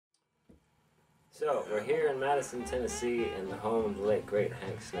So, we're here in Madison, Tennessee, in the home of the late, great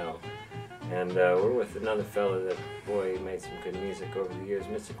Hank Snow. And we're with another fellow that, boy, he made some good music over the years,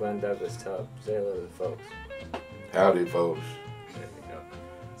 Mr. Glenn Douglas Tubb. Say hello to the folks. Howdy, folks. There we go.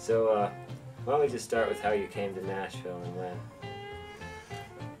 So, why don't we just start with how you came to Nashville and when?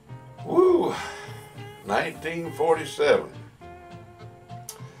 Woo! 1947.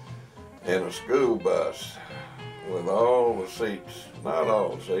 In a school bus with all the seats, not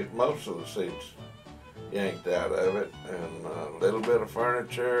all the seats, most of the seats yanked out of it, and a little bit of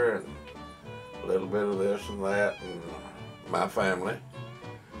furniture and a little bit of this and that, and my family,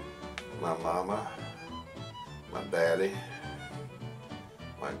 my mama, my daddy,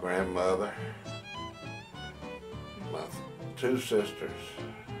 my grandmother, my two sisters,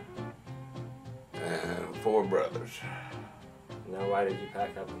 and 4 brothers. Now, why did you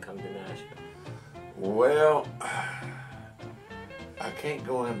pack up and come to Nashville? Well, I can't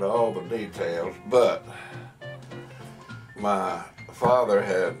go into all the details, but my father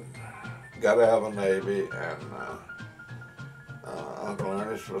had got out of the Navy, and Uncle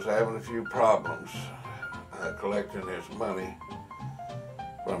Ernest was having a few problems collecting his money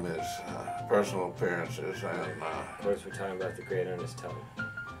from his personal appearances, and of course, we're talking about the great Ernest Tubb.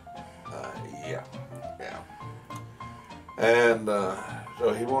 yeah. And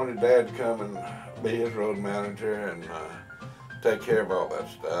so he wanted Dad to come and be his road manager and take care of all that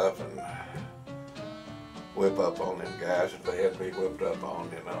stuff and whip up on them guys if they had to be whipped up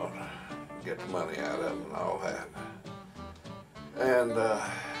on, you know, get the money out of them and all that. And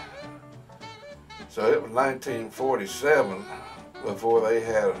so it was 1947 before they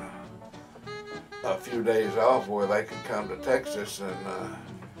had a few days off where they could come to Texas and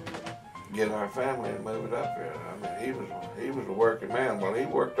get our family and move it up here. I mean, he was a working man. Well, he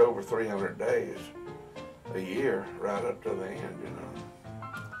worked over 300 days a year right up to the end, you know.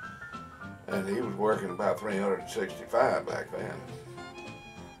 And he was working about 365 back then.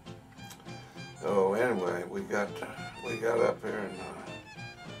 So anyway, we got up here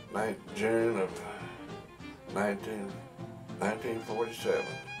in June of 1947.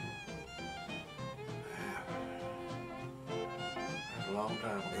 A long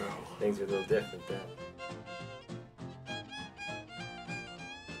time ago. Things were a little different then.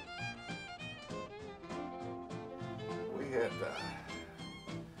 We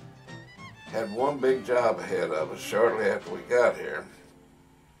had one big job ahead of us shortly after we got here.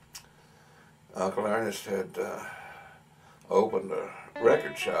 Uncle Ernest had opened a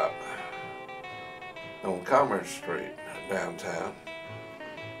record shop on Commerce Street downtown,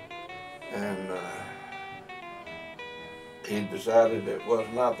 and he decided it was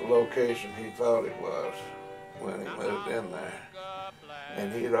not the location he thought it was when he moved in there.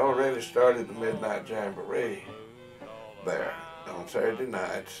 And he had already started the Midnight Jamboree there on Saturday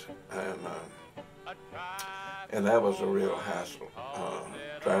nights, and that was a real hassle,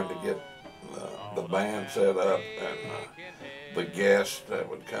 trying to get the band set up and the guests that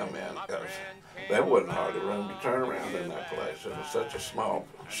would come in, because there wasn't hardly room to turn around in that place. It was such a small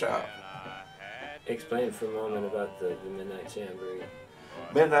shop. Explain for a moment about the Midnight Jamboree.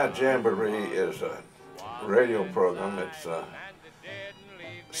 Midnight Jamboree is a radio program. It's the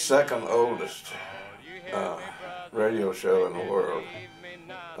second oldest radio show in the world.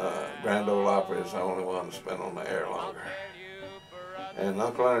 Grand Ole Opry is the only one that's been on the air longer. And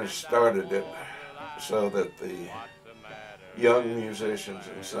Uncle Ernest started it so that the young musicians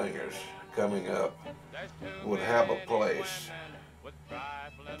and singers coming up would have a place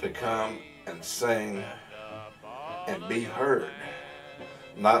to come and sing and be heard,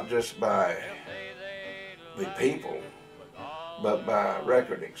 not just by the people, but by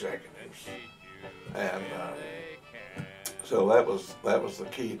record executives. And so that was the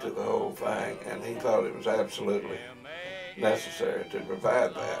key to the whole thing, and he thought it was absolutely necessary to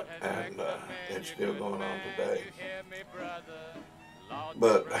provide that, and it's still going on today.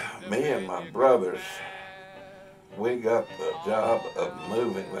 But me and my brothers, we got the job of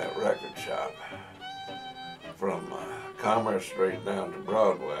moving that record shop from Commerce Street down to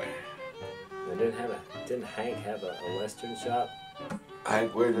Broadway. Didn't Hank have a Western shop?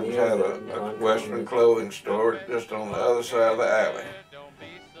 Hank Williams had a Western clothing store just on the other side of the alley.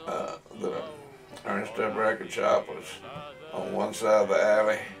 The Ernest Tubb record shop was on one side of the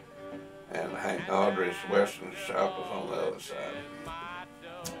alley, and Hank Audrey's Western shop was on the other side.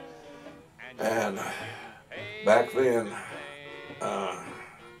 And back then,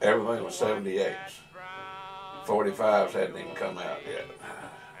 everything was 78s. 45s hadn't even come out yet.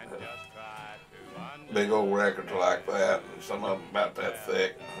 Big old records like that, and some of them about that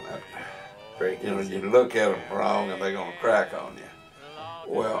thick. You know, you look at them wrong and they're going to crack on you.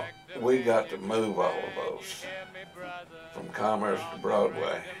 Well, we got to move all of those from Commerce to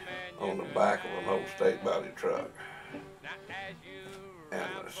Broadway on the back of an old state body truck. And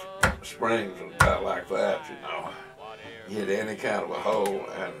the springs was about like that, you know. You hit any kind of a hole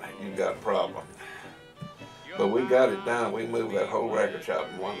and you got a problem. But we got it done. We moved that whole record shop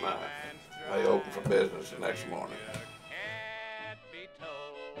in one night. They opened for business the next morning.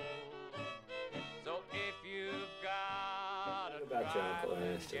 What about your Uncle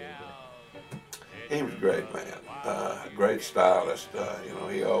Ernest? He was a great man, great stylist. You know,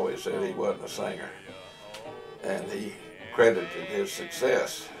 he always said he wasn't a singer. And he credited his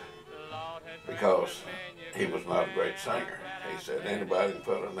success because he was not a great singer. He said, anybody can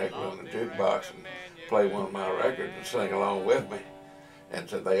put a nickel in the jukebox and play one of my records and sing along with me. And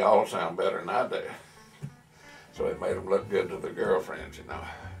said, they all sound better than I do. So it made them look good to their girlfriends, you know.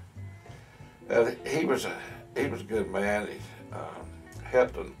 He was a good man. He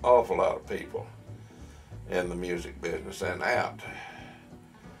helped an awful lot of people in the music business and out.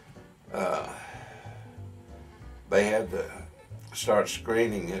 They had to start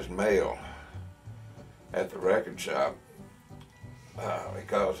screening his mail at the record shop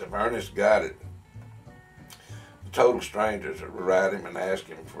because if Ernest got it, total strangers would write him and ask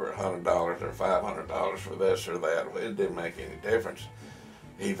him for $100 or $500 for this or that. It didn't make any difference.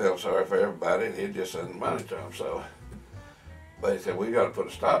 He felt sorry for everybody and he'd just send the money to them. So they said, we got to put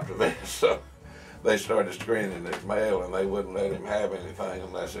a stop to this. So they started screening his mail and they wouldn't let him have anything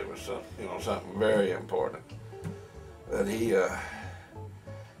unless it was something very important. But he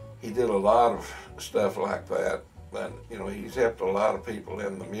did a lot of stuff like that. But, you know, he's helped a lot of people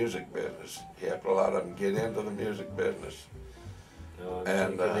in the music business. He helped a lot of them get into the music business. Oh,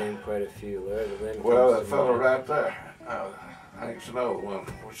 and you can name quite a few. Well, that fellow right there, Hank Snow, the one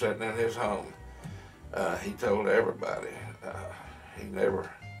was sitting in his home, he told everybody. He never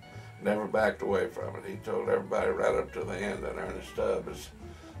backed away from it. He told everybody right up to the end that Ernest Tubb is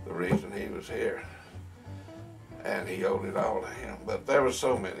the reason he was here. And he owed it all to him. But there were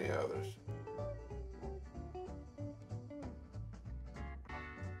so many others.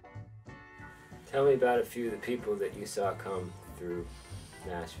 Tell me about a few of the people that you saw come through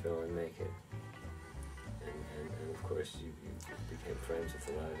Nashville and make it. And of course, you became friends with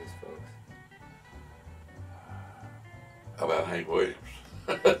a lot of these folks. How about Hank Williams?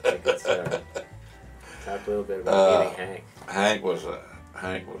 Talk a little bit about meeting Hank.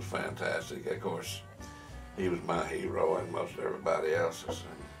 Hank was fantastic. Of course, he was my hero and most everybody else's.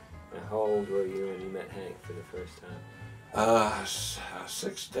 And how old were you when you met Hank for the first time?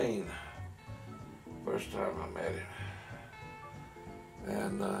 16. First time I met him.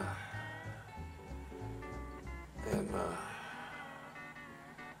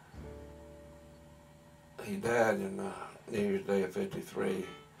 He died in New Year's Day of '53,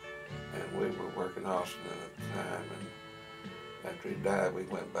 and we were working Austin at the time, and after he died we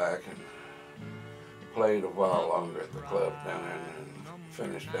went back and played a while longer at the club down there and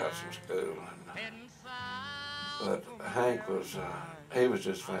finished out some school. But Hank was, he was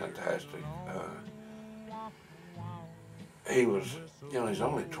just fantastic. He was, you know, he's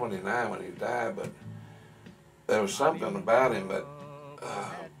only 29 when he died, but there was something about him that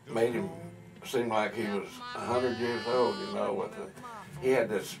made him seem like he was 100 years old, you know. He had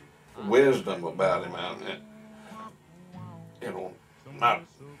this wisdom about him, and you know, not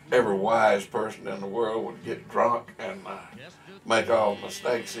every wise person in the world would get drunk and make all the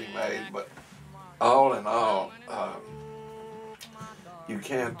mistakes he made, but all in all, you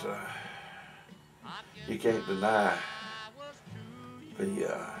can't deny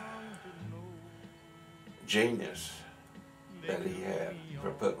the genius that he had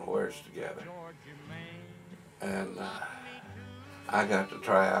for putting words together. And I got to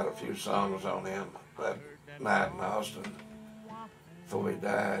try out a few songs on him that night in Austin before he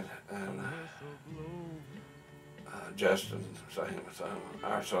died, and Justin sang a song.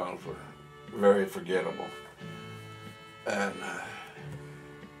 Our songs were very forgettable. And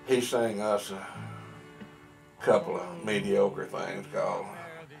he sang us a couple of mediocre things called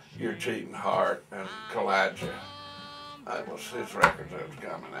Your Cheating Heart and Kalijah. That was his records that was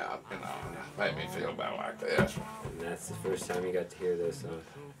coming out, you know, and it made me feel about like this. And that's the first time you got to hear those songs?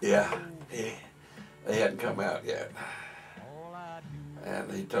 Yeah, they hadn't come out yet.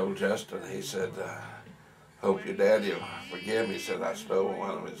 And he told Justin, he said, hope your daddy will forgive me. He said, I stole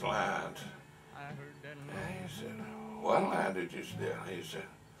one of his lines. And he said, what line did you steal? He said,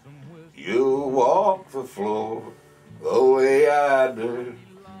 you walk the floor the way I do.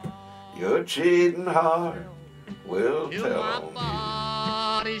 Your cheating heart will tell on you.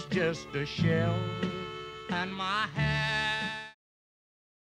 My body's just a shell, and my